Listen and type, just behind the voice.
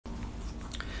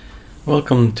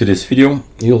Welcome to this video.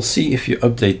 You'll see if you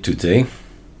update today,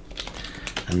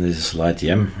 and this is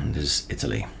LITM and this is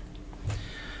Italy,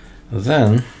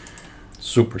 then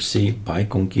Super C,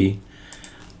 Bicon key,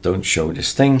 don't show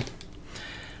this thing.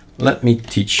 Let me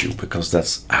teach you, because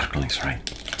that's ArcoLinux, right?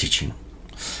 Teaching.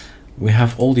 We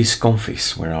have all these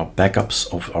configs where our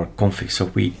backups of our configs. So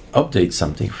if we update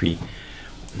something, if we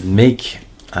make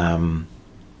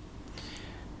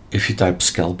if you type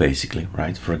Skel basically,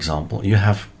 right, for example, you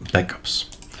have backups.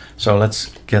 So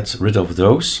let's get rid of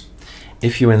those.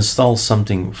 If you install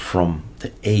something from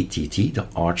the ATT, the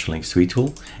ArcoLinux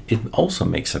tool, it also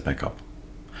makes a backup.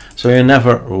 So you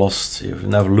never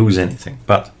lose anything.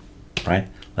 But right,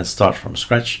 let's start from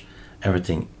scratch,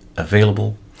 everything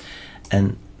available,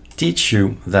 and teach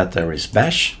you that there is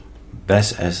bash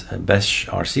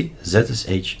rc,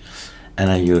 zsh,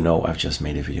 and you know I've just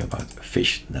made a video about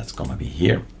fish. That's gonna be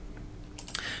here.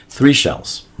 3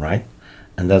 shells, right?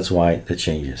 And that's why the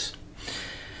changes.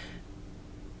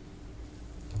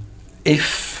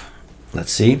 If,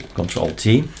 let's see, Control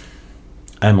T,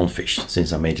 I'm on fish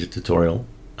since I made a tutorial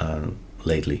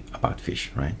lately about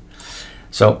fish, right?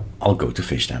 So I'll go to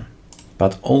fish then.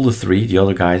 But all the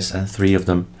other guys, and 3 of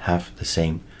them have the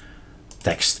same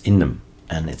text in them.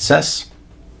 And it says,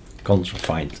 Control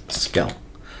find Skel.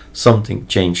 Something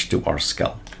changed to our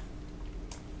Skel.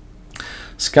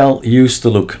 Skel used to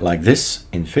look like this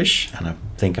in fish, and I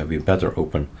think I'd be better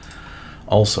open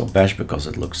also bash because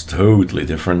it looks totally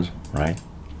different, right?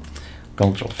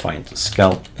 Control find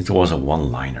Skel. It was a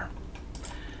one-liner.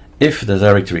 If the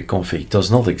directory config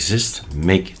does not exist,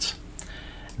 make it.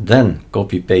 Then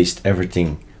copy paste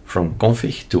everything from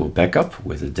config to a backup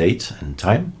with a date and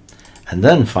time. And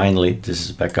then finally, this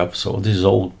is backup. So this is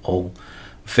all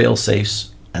fail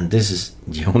safes, and this is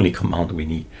the only command we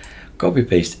need. Copy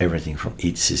paste everything from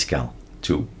etc Skel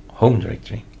to home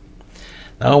directory.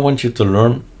 Now I want you to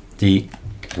learn the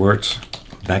word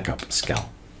backup Skel.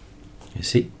 You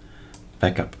see,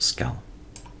 backup Skel.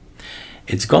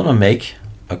 It's gonna make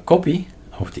a copy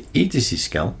of the etc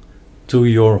Skel to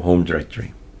your home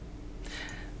directory.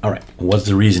 All right, what's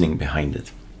the reasoning behind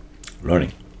it?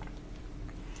 Learning.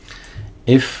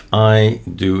 If I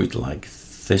do it like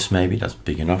this, maybe that's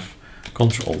big enough.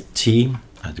 Control T,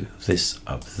 I do this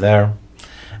up there,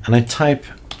 and I type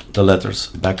the letters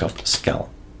backup Skel.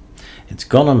 It's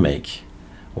gonna make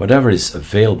whatever is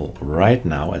available right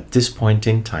now at this point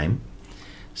in time.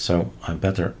 So I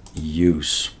better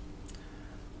use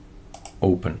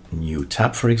open new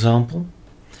tab, for example.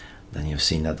 Then you've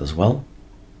seen that as well.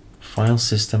 File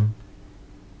system,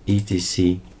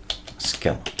 etc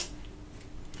Skel.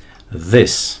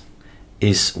 This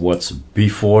is what's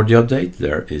before the update.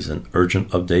 There is an urgent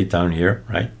update down here,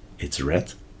 right? It's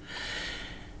red.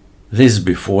 This is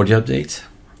before the update,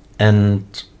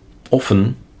 and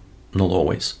often, not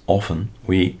always, often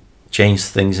we change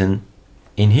things in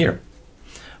here.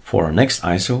 For our next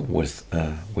ISO,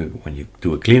 when you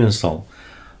do a clean install,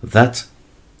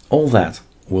 all that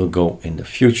will go in the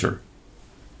future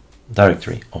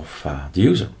directory of the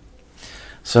user.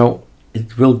 So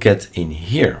it will get in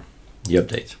here, the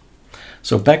update.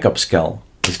 So backup Skel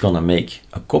is gonna make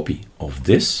a copy of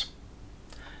this,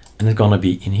 and it's gonna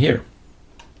be in here.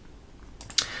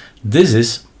 This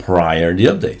is prior the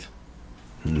update.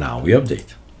 Now we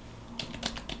update.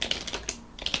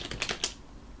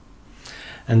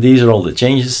 And these are all the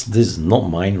changes. This is not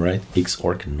mine, right?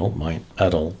 Xorg, not mine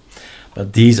at all.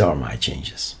 But these are my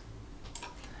changes.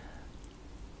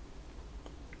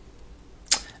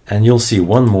 And you'll see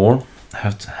one more.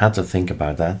 I had to think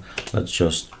about that. Let's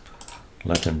just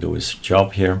let him do his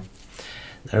job here.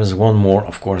 There's one more,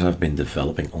 of course, I've been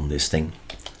developing on this thing.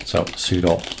 So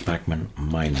sudo pacman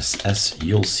 -s,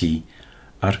 you'll see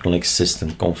ArcoLinux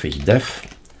system config dev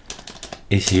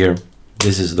is here.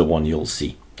 This is the one you'll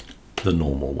see, the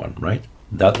normal one, right?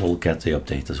 That will get the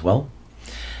update as well.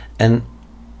 And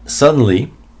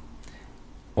suddenly,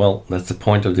 well, that's the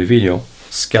point of the video,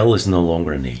 Skel is no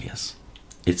longer an alias.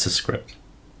 It's a script,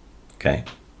 okay?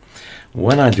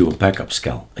 When I do a backup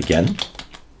Skel again,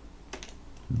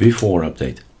 before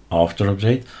update, after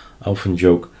update, I often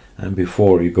joke, and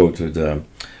before you go to the,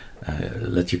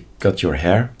 let you cut your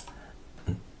hair,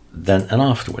 then and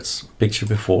afterwards, picture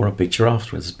before, a picture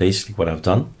afterwards, basically what I've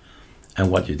done. And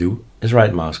what you do is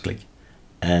right mouse click,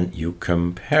 and you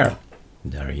compare.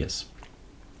 There he is.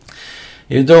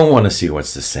 You don't want to see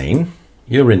what's the same.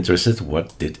 You're interested,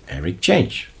 what did Eric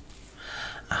change?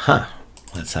 Aha,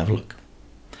 let's have a look.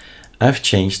 I've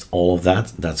changed all of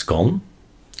that. That's gone.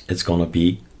 It's gonna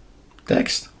be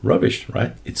text, rubbish,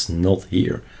 right? It's not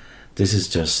here. This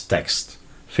is just text.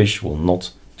 Fish will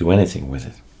not do anything with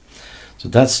it. So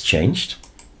that's changed.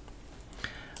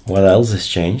 what else is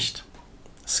changed?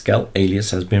 Skel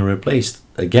alias has been replaced.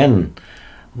 Again,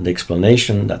 the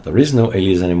explanation that there is no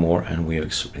alias anymore, and we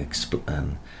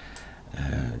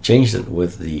changed it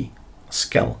with the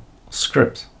Skel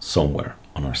script somewhere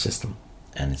on our system,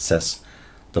 and it says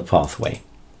the pathway.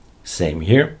 Same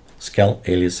here, Skel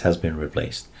alias has been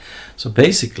replaced. So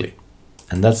basically,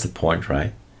 and that's the point,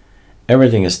 right?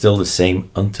 Everything is still the same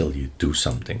until you do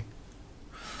something.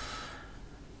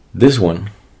 This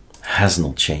one has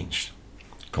not changed.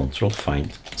 Control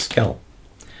find Skel.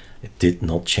 It did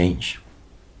not change.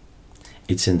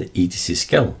 It's in the etc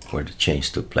Skel where the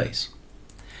change took place.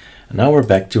 And now we're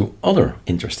back to other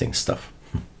interesting stuff.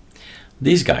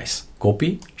 These guys,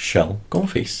 copy shell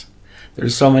configs.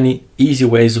 There's so many easy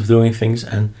ways of doing things,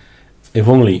 and if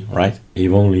only, right?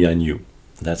 If only I knew.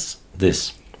 That's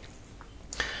this.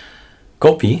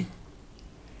 Copy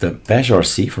the bash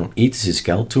rc from etc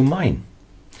Skel to mine.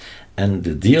 And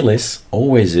the deal is,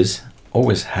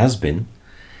 always has been,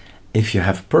 if you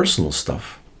have personal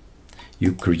stuff,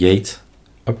 you create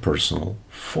a personal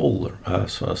folder,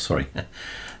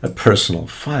 a personal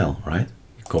file, right?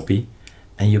 You copy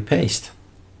and you paste.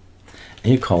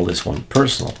 And you call this one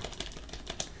personal.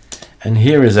 And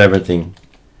here is everything,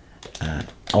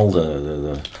 all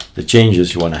the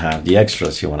changes you want to have, the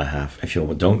extras you want to have. If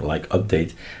you don't like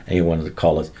update and you want to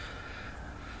call it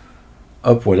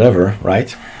up whatever,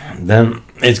 right? Then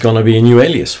it's going to be a new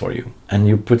alias for you. And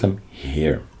you put them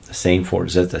here. The same for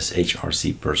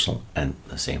ZSHRC personal and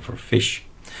the same for fish.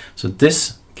 So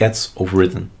this gets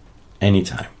overwritten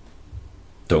anytime.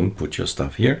 Don't put your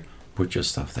stuff here, put your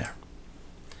stuff there.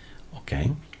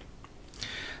 Okay.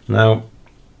 Now,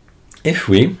 if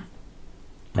we,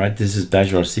 right, this is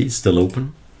bash rc, it's still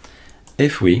open.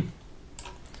 If we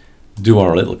do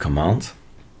our little command,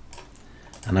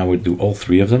 and I would do all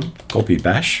three of them, copy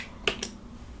bash,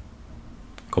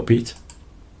 copy it.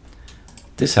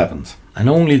 This happened, and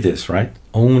only this, right?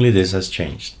 Only this has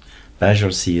changed. Bash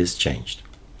rc is changed.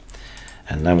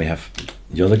 And now we have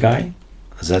the other guy,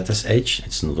 ZSH,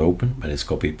 it's not open, but it's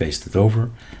copy pasted over,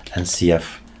 and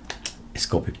CF is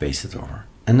copy pasted over.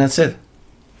 And that's it.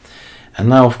 And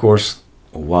now, of course,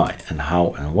 why and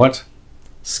how and what?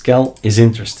 Skel is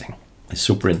interesting. It's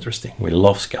super interesting. We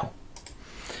love Skel.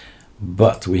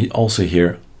 But we also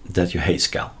hear that you hate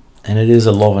Skel. And it is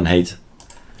a love and hate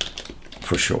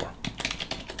for sure.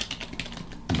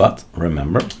 But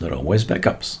remember, there are always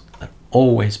backups. There are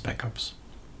always backups.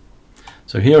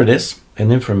 So here it is,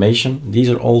 in information. These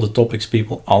are all the topics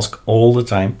people ask all the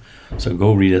time. So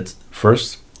go read it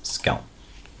first, Skel.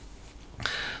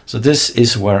 So this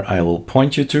is where I will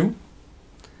point you to.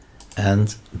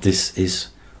 And this is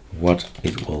what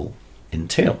it will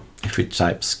entail. If we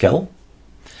type Skel,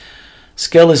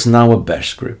 Skel is now a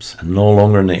bash script and no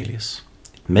longer an alias.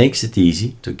 It makes it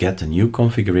easy to get the new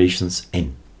configurations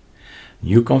in.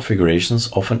 New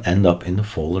configurations often end up in the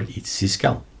folder etc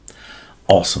Skel.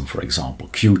 Awesome, for example,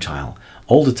 Qtile.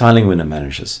 All the tiling window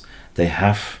managers, they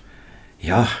have,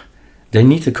 they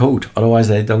need the code, otherwise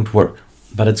they don't work.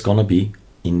 But it's gonna be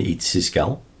in the etc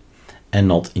Skel and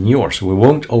not in yours. We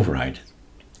won't override it.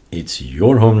 It's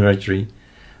your home directory,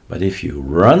 but if you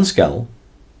run Skel,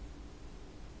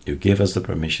 you give us the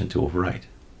permission to override.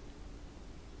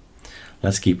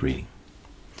 Let's keep reading.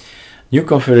 New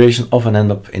configuration often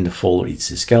end up in the folder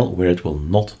etc Skel where it will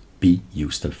not be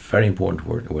used. A very important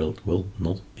word, will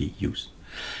not be used.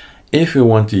 If we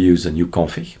want to use a new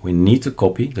config, we need to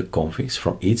copy the configs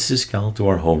from etc Skel to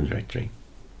our home directory.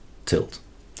 Tilt.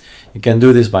 You can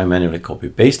do this by manually copy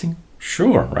pasting.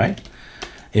 Sure, right?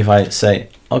 If I say,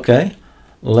 okay,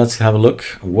 let's have a look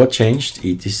what changed,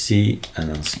 etc and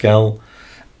then Skel,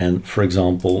 and for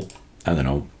example, I don't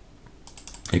know,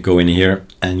 you go in here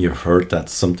and you've heard that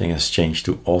something has changed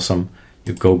to awesome,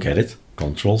 you go get it,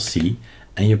 Control C,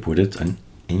 and you put it in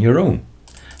your own.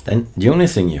 Then the only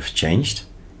thing you've changed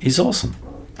is awesome,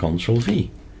 Control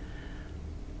V.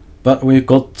 But we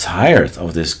got tired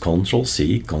of this Control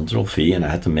C, Control V, and I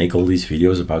had to make all these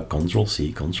videos about Control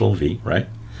C, Control V, right?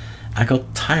 I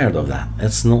got tired of that.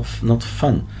 It's not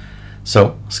fun.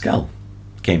 So Skel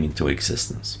came into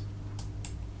existence.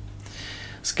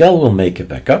 Skel will make a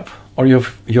backup or your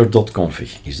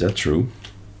 .config. Is that true?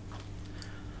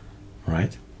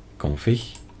 Right?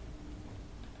 Config.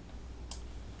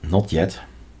 Not yet.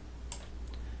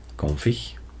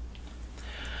 Config.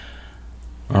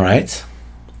 All right.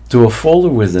 To a folder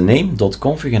with the name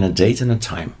 .config and a date and a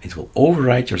time. It will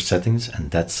overwrite your settings,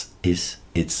 and that is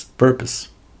its purpose.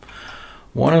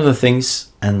 One of the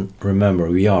things, and remember,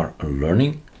 we are a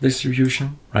learning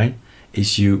distribution, right?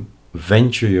 Is you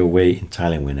venture your way in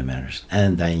tiling window managers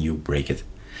and then you break it.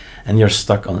 and you're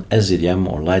stuck on SDM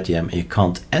or LightDM, you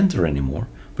can't enter anymore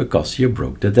because you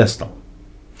broke the desktop.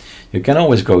 You can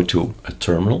always go to a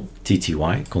terminal,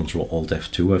 TTY, Control Alt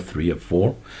F2, F3,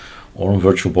 F4, or on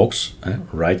VirtualBox,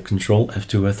 right Control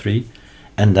F2, F3,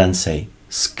 and then say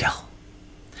Skel.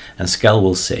 And Skel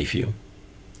will save you.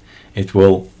 It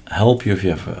will help you if you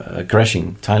have a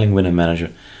crashing tiling window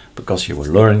manager, because you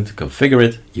will learn to configure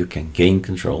it. You can gain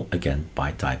control again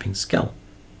by typing Skel.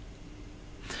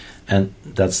 And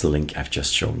that's the link I've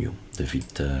just shown you,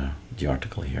 the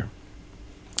article here.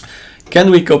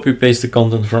 Can we copy paste the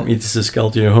content from etc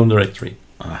Skel to your home directory?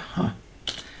 Aha.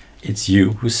 It's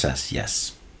you who says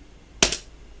yes.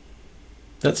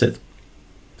 That's it.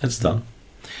 It's done.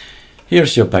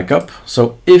 Here's your backup.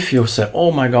 So if you say,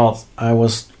 oh my God, I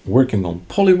was working on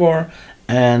Polybar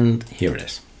and here it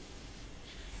is.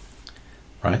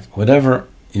 Right? Whatever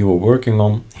you were working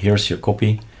on, here's your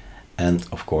copy. And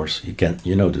of course you can,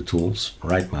 you know the tools,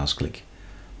 right mouse click,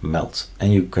 melt,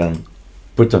 and you can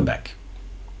put them back.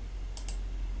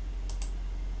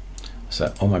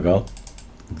 So, oh my God,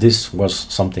 this was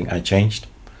something I changed.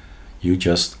 You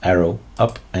just arrow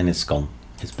up and it's gone.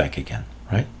 It's back again,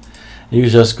 right? You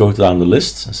just go down the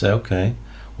list and say, okay,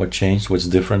 what changed, what's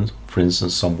different? For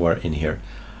instance, somewhere in here,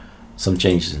 some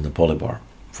changes in the polybar.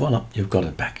 Voila, you've got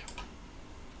it back.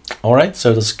 All right,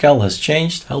 so the Skel has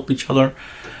changed. Help each other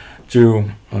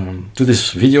to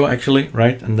this video actually,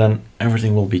 right? And then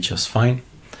everything will be just fine.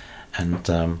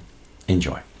 And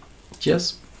enjoy.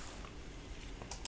 Cheers.